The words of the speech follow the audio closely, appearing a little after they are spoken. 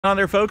On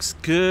there, folks.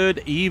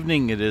 Good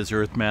evening. It is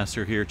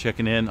Earthmaster here,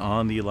 checking in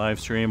on the live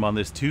stream on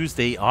this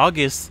Tuesday,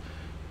 August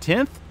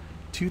 10th,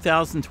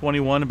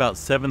 2021, about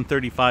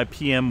 7:35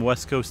 p.m.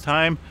 West Coast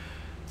time.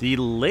 The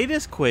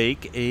latest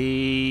quake,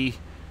 a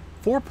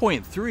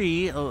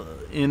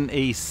 4.3 in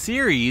a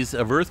series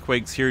of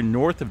earthquakes here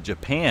north of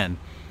Japan,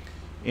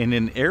 in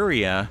an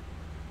area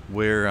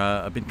where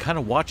I've been kind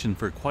of watching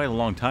for quite a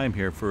long time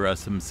here for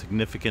some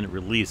significant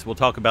release. We'll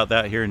talk about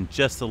that here in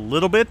just a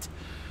little bit.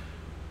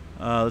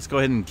 Let's go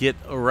ahead and get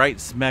right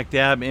smack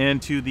dab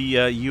into the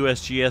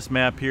USGS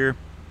map here.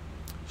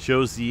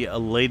 Shows the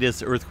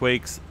latest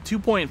earthquakes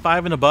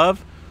 2.5 and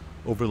above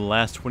over the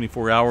last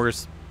 24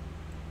 hours.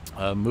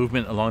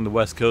 Movement along the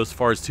west coast as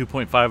far as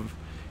 2.5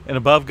 and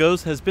above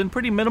goes has been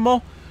pretty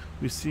minimal.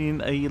 We've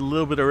seen a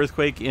little bit of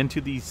earthquake into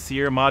the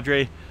Sierra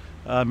Madre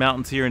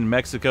mountains here in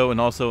Mexico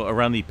and also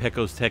around the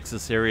Pecos,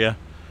 Texas area.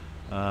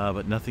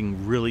 But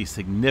nothing really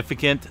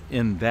significant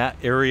in that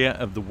area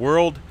of the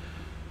world.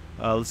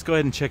 Let's go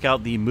ahead and check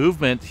out the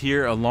movement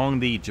here along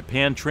the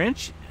Japan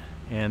Trench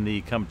and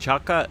the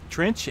Kamchatka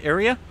Trench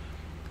area.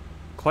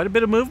 Quite a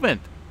bit of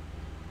movement.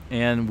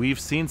 And we've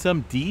seen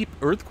some deep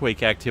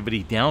earthquake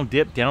activity down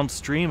dip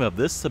downstream of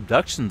this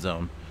subduction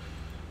zone.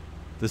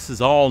 This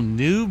is all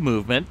new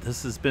movement.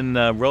 This has been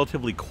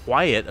relatively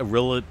quiet, a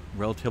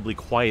relatively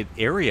quiet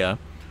area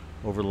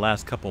over the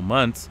last couple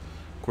months.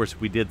 Of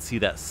course, we did see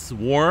that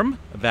swarm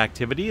of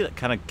activity that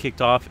kind of kicked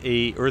off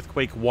a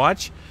earthquake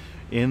watch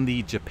in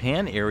the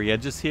Japan area,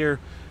 just here,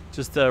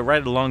 just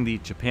right along the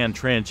Japan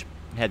Trench.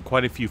 Had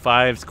quite a few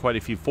fives, quite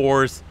a few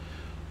fours.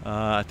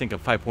 I think a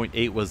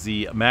 5.8 was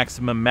the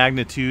maximum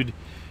magnitude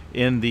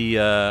in the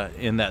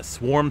in that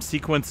swarm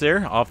sequence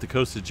there off the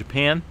coast of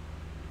Japan.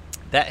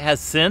 That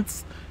has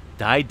since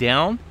died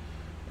down,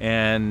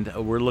 and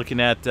we're looking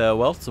at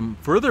well, some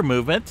further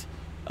movement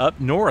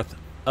up north,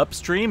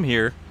 upstream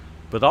here,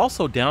 but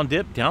also down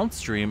dip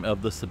downstream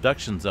of the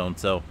subduction zone.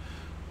 So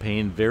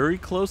paying very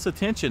close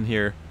attention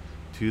here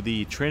to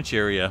the trench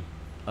area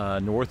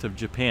north of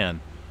Japan.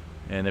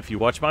 And if you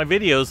watch my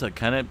videos, I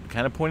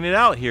kind of pointed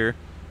out here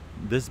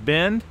this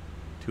bend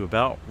to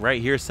about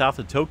right here south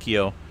of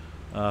Tokyo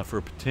for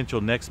a potential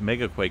next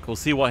megaquake. We'll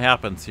see what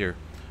happens here,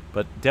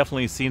 but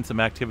definitely seen some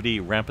activity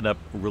ramping up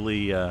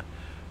really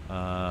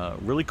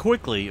really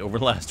quickly over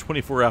the last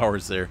 24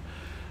 hours there.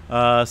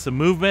 Some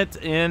movement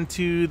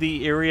into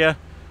the area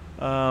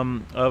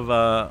of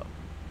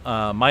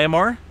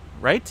Myanmar,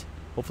 right?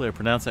 Hopefully I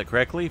pronounced that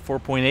correctly.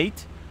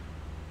 4.8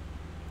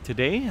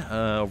 today.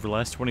 Over the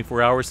last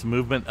 24 hours, some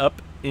movement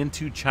up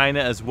into China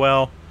as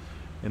well,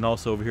 and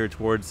also over here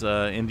towards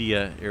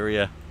India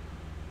area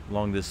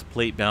along this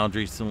plate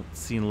boundary. So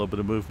seeing a little bit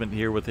of movement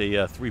here with a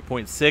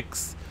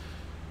 3.6.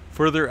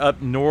 Further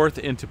up north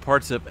into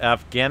parts of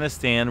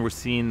Afghanistan, we're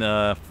seeing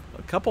a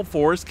couple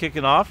fours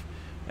kicking off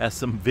at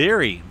some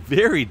very,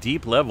 very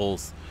deep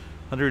levels,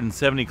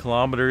 170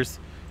 kilometers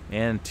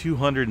and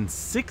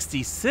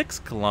 266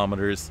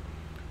 kilometers.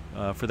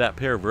 For that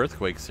pair of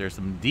earthquakes. There's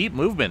some deep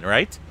movement,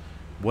 right?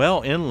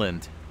 Well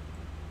inland.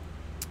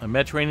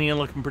 Mediterranean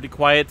looking pretty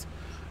quiet.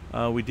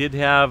 We did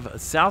have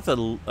south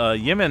of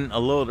Yemen a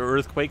little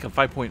earthquake of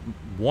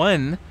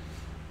 5.1,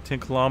 10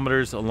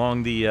 kilometers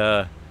along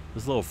the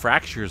this little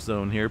fracture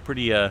zone here.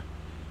 Pretty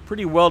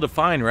well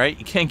defined, right?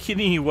 You can't get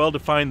any well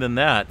defined than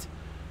that.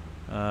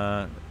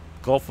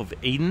 Gulf of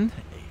Aden.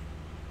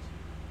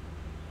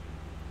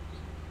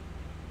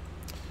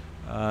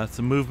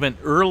 Some movement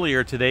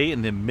earlier today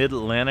in the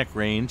mid-Atlantic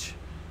range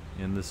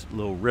in this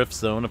little rift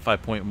zone of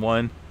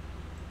 5.1.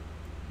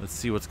 Let's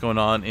see what's going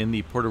on in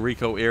the Puerto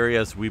Rico area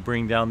as we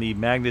bring down the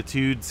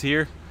magnitudes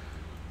here.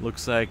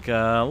 Looks like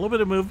a little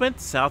bit of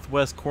movement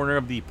southwest corner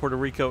of the Puerto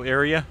Rico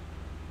area.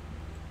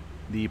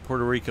 The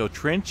Puerto Rico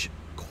Trench,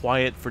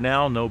 quiet for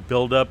now, no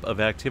buildup of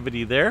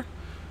activity there.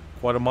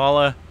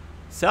 Guatemala,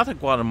 south of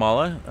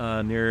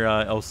Guatemala, near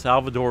El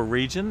Salvador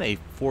region, a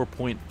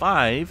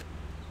 4.5.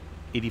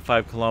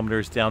 85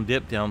 kilometers down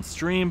dip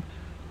downstream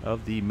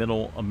of the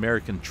Middle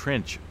American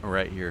Trench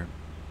right here.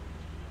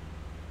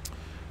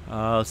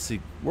 Let's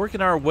see,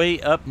 working our way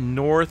up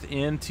north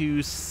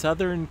into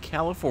Southern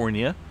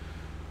California.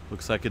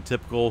 Looks like a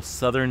typical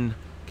Southern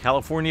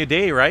California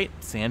day, right?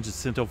 San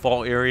Jacinto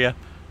Fall area.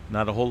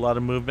 Not a whole lot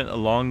of movement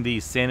along the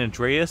San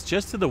Andreas.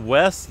 Just to the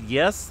west,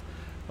 yes,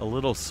 a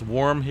little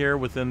swarm here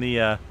within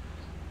the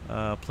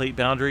plate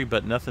boundary,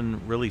 but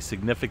nothing really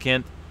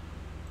significant.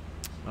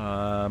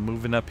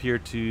 Moving up here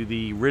to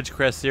the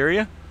Ridgecrest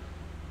area.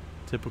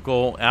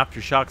 Typical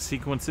aftershock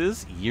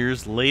sequences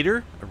years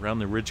later around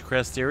the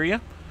Ridgecrest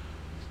area.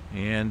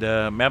 And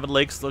Mammoth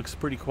Lakes looks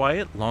pretty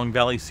quiet. Long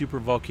Valley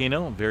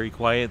supervolcano, very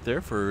quiet there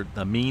for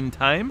the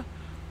meantime.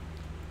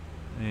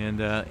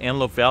 And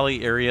Antelope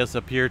Valley areas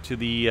up here to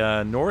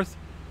the north.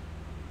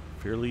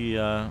 Fairly,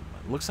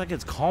 looks like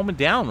it's calming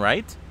down,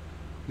 right?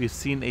 We've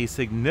seen a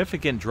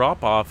significant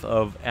drop-off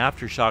of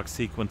aftershock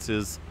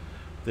sequences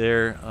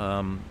there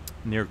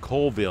near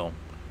Colville.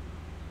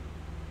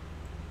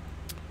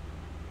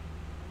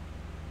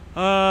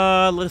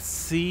 Let's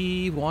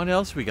see what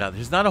else we got.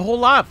 There's not a whole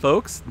lot,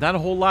 folks. Not a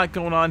whole lot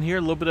going on here.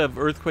 A little bit of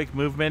earthquake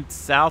movement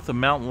south of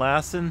Mount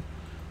Lassen.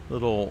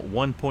 Little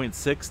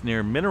 1.6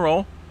 near Mineral.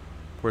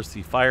 Of course,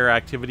 the fire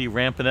activity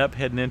ramping up,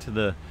 heading into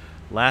the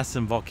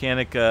Lassen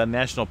Volcanic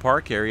National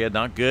Park area.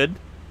 Not good.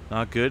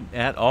 Not good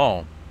at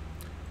all.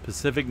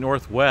 Pacific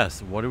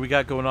Northwest. What do we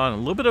got going on? A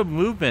little bit of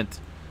movement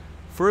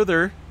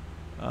further,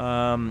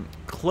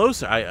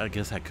 closer. I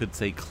guess I could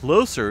say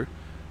closer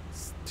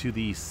to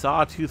the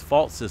Sawtooth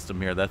Fault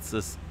System here. That's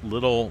this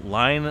little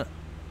line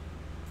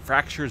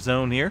fracture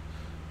zone here,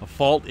 a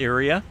fault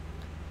area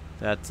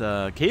that's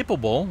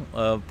capable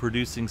of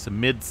producing some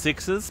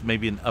mid-6s,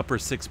 maybe an upper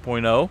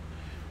 6.0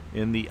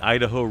 in the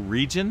Idaho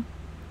region.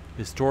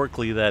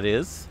 Historically, that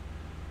is.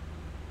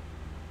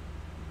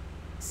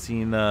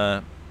 Seen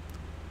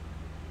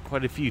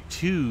quite a few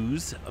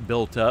 2s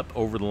built up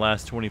over the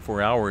last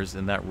 24 hours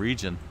in that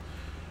region.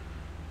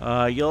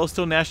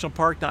 Yellowstone National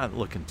Park not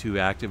looking too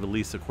active, at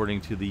least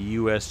according to the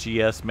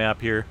USGS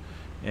map here.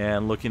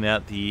 And looking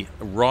at the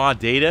raw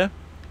data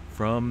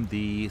from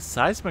the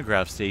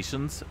seismograph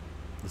stations.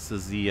 This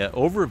is the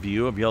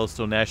overview of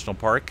Yellowstone National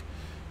Park,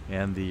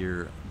 and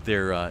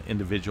their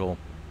individual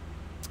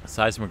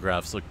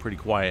seismographs look pretty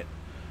quiet.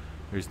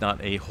 There's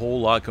not a whole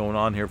lot going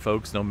on here,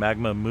 folks. No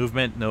magma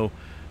movement, no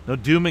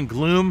doom and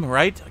gloom,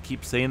 right? I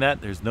keep saying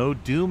that. There's no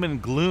doom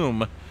and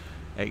gloom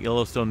at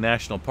Yellowstone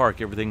National Park.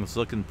 Everything's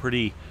looking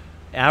pretty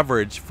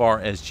average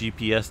far as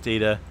GPS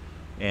data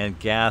and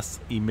gas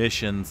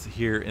emissions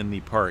here in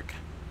the park.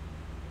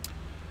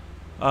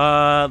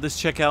 Let's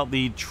check out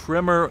the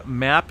tremor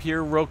map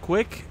here real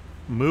quick.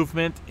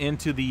 Movement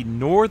into the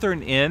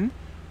northern end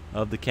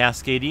of the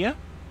Cascadia,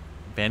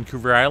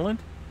 Vancouver Island,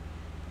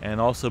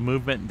 and also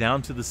movement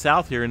down to the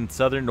south here in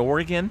southern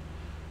Oregon.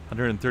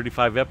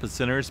 135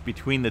 epicenters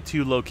between the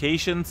two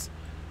locations.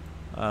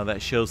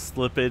 That shows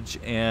slippage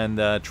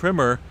and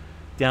tremor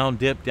down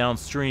dip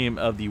downstream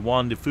of the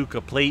Juan de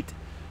Fuca plate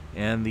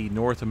and the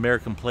North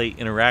American plate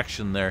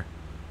interaction there.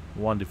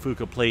 Juan de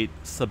Fuca plate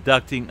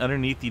subducting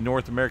underneath the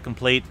North American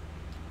plate,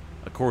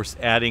 of course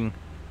adding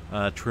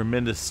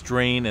tremendous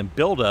strain and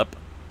buildup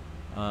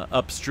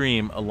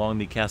upstream along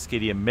the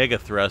Cascadia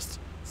megathrust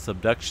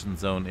subduction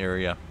zone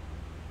area.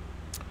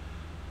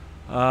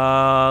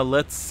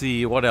 Let's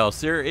see what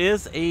else. There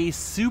is a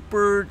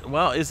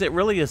well, is it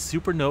really a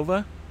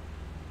supernova?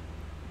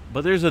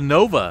 But there's a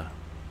nova.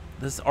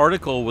 This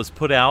article was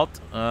put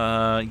out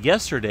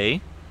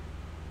yesterday.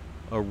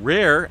 A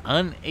rare,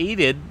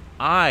 unaided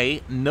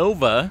eye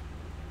nova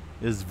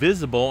is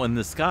visible in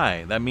the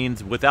sky. That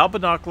means without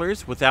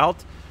binoculars,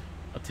 without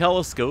a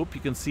telescope,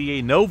 you can see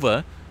a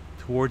nova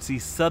towards the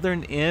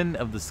southern end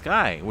of the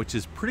sky, which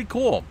is pretty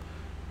cool.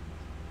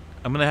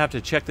 I'm going to have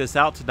to check this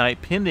out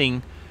tonight,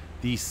 pending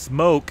the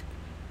smoke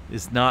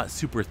is not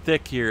super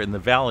thick here in the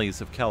valleys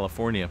of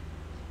California.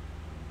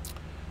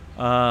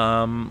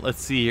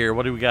 Let's see here.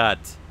 What do we got?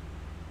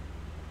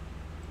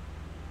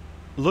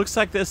 Looks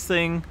like this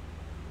thing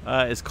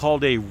is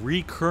called a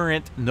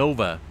recurrent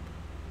nova.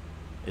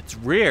 It's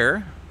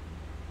rare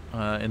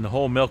in the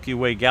whole Milky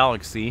Way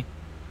galaxy.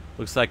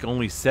 Looks like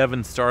only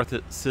 7 star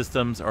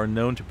systems are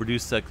known to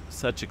produce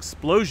such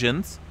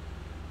explosions.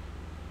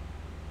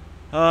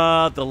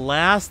 The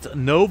last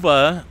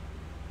nova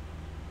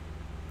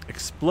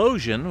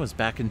explosion was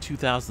back in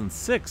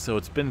 2006, so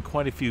it's been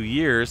quite a few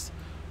years.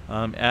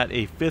 At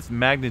a 5th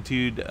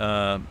magnitude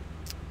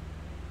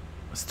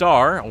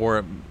star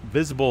or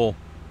visible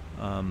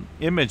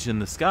image in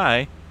the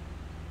sky,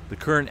 the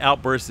current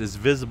outburst is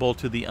visible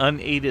to the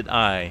unaided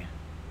eye.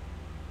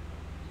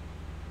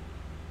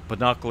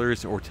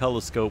 Binoculars or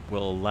telescope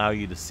will allow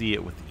you to see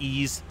it with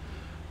ease.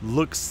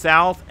 Look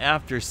south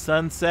after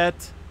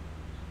sunset.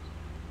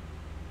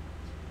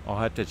 I'll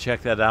have to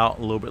check that out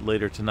a little bit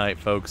later tonight,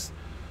 folks.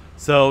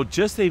 So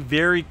just a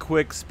very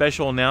quick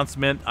special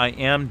announcement. I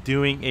am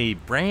doing a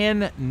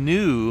brand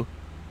new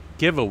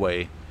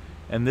giveaway,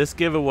 and this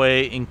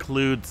giveaway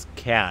includes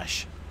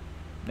cash.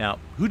 Now,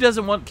 who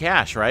doesn't want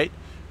cash, right?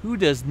 Who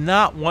does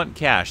not want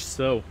cash?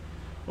 So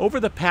over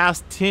the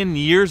past 10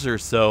 years or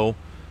so,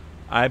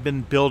 I've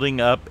been building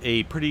up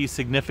a pretty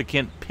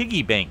significant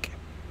piggy bank.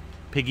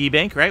 Piggy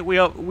bank, right? We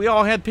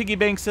all had piggy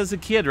banks as a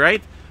kid,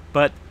 right?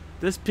 But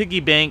this piggy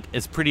bank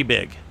is pretty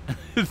big.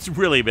 It's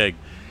really big.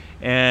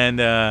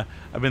 And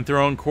I've been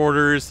throwing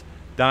quarters,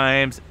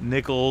 dimes,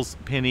 nickels,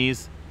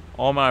 pennies,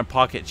 all my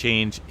pocket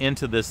change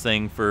into this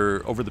thing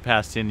for over the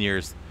past 10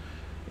 years.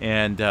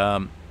 And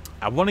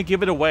I want to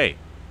give it away.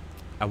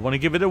 I want to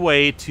give it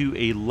away to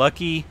a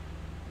lucky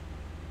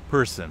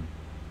person.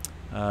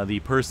 The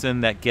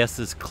person that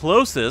guesses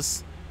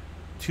closest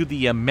to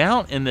the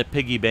amount in the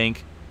piggy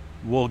bank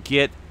will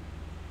get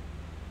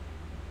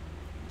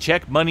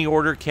check, money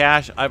order,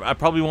 cash. I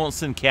probably won't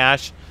send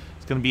cash.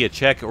 It's going to be a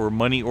check or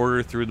money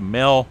order through the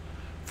mail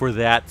for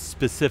that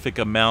specific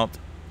amount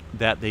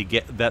that they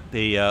get, that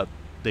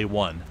they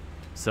won.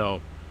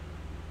 So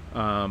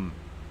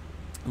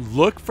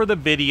look for the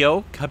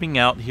video coming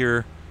out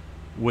here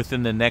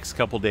within the next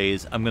couple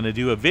days. I'm going to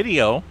do a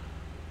video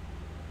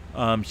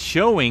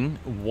showing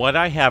what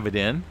I have it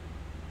in,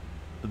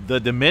 the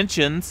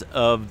dimensions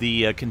of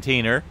the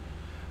container,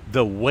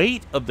 the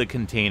weight of the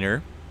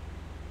container,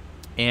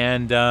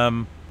 and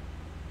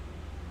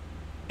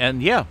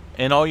yeah,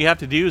 and all you have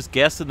to do is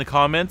guess in the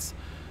comments.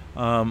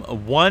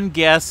 One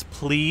guess,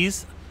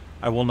 please.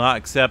 I will not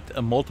accept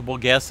multiple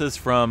guesses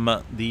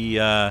from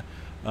the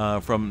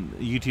from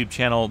YouTube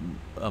channel.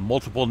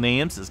 Multiple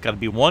names. It's got to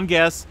be one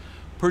guess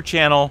per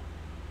channel,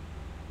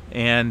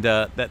 and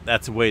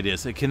that's the way it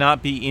is. It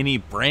cannot be any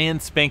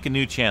brand spanking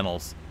new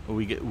channels.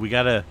 We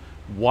gotta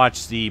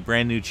watch the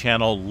brand new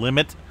channel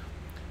limit.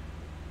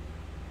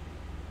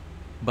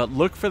 But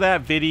look for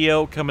that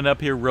video coming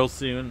up here real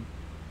soon.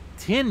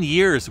 10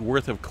 years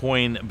worth of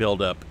coin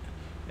buildup,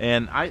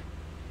 and I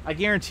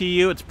guarantee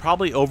you it's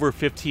probably over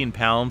 15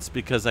 pounds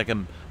because I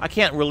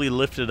can't really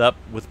lift it up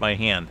with my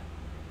hand.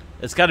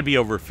 It's got to be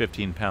over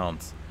 15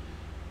 pounds.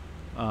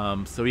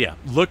 So yeah,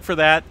 look for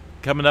that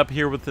coming up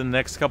here within the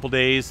next couple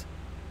days.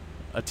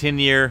 A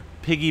 10-year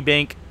piggy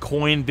bank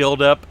coin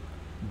buildup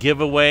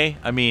giveaway.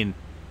 I mean,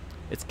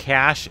 it's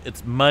cash,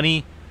 it's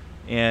money,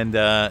 and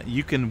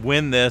you can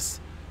win this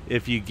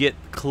if you get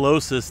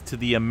closest to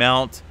the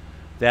amount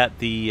that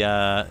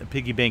the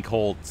piggy bank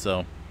holds.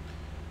 So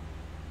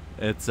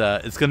it's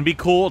going to be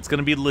cool. It's going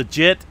to be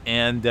legit,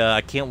 and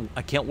I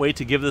can't wait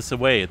to give this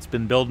away. It's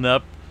been building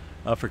up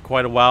for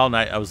quite a while, and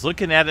I was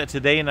looking at it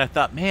today, and I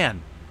thought,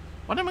 man,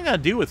 what am I going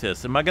to do with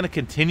this? Am I going to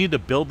continue to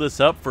build this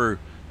up for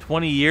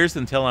 20 years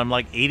until I'm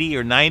like 80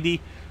 or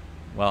 90?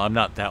 Well, I'm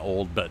not that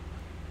old, but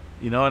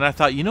you know. And I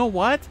thought, you know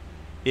what?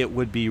 It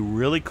would be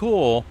really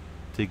cool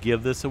to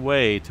give this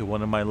away to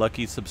one of my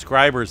lucky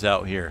subscribers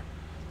out here.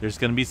 There's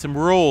going to be some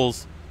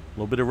rules, a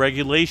little bit of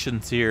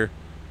regulations here.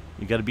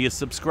 You got to be a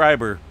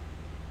subscriber,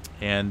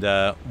 and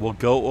we'll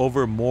go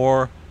over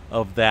more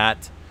of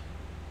that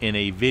in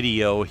a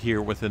video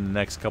here within the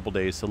next couple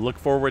days. So look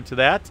forward to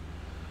that.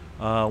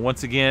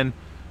 Once again,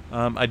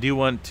 I do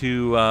want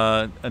to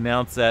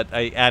announce that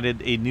I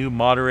added a new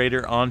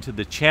moderator onto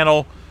the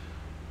channel.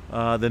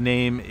 The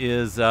name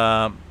is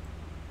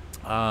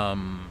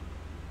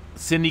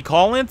Cindy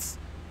Collins.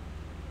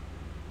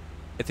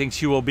 I think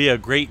she will be a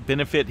great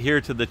benefit here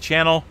to the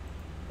channel.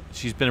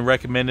 She's been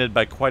recommended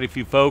by quite a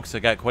few folks. I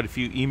got quite a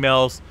few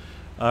emails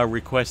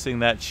requesting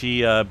that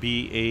she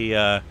be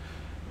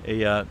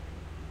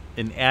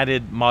an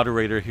added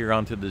moderator here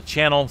onto the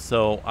channel.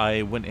 So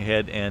I went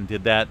ahead and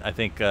did that. I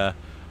think I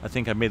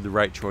made the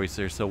right choice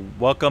there. So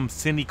welcome,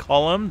 Cindy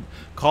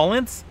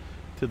Collins,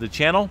 to the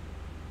channel.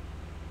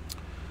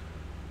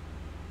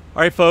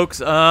 All right, folks.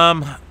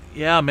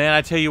 Yeah, man.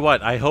 I tell you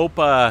what. I hope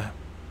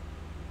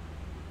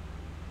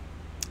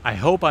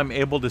I'm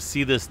able to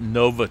see this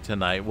Nova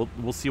tonight.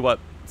 We'll see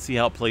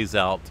how it plays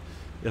out.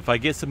 If I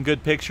get some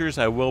good pictures,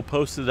 I will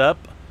post it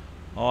up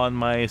on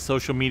my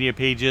social media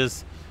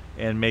pages,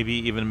 and maybe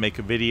even make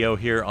a video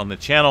here on the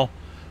channel.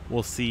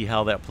 We'll see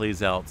how that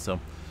plays out. So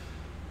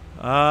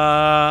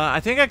I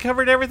think I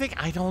covered everything.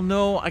 I don't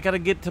know. I got to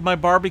get to my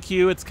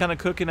barbecue. It's kind of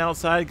cooking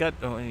outside. Got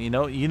you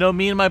know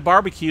me and my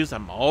barbecues.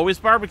 I'm always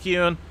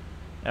barbecuing,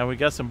 and we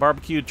got some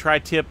barbecue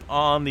tri-tip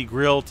on the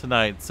grill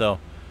tonight. So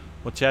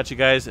we'll chat you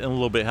guys in a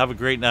little bit. Have a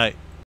great night.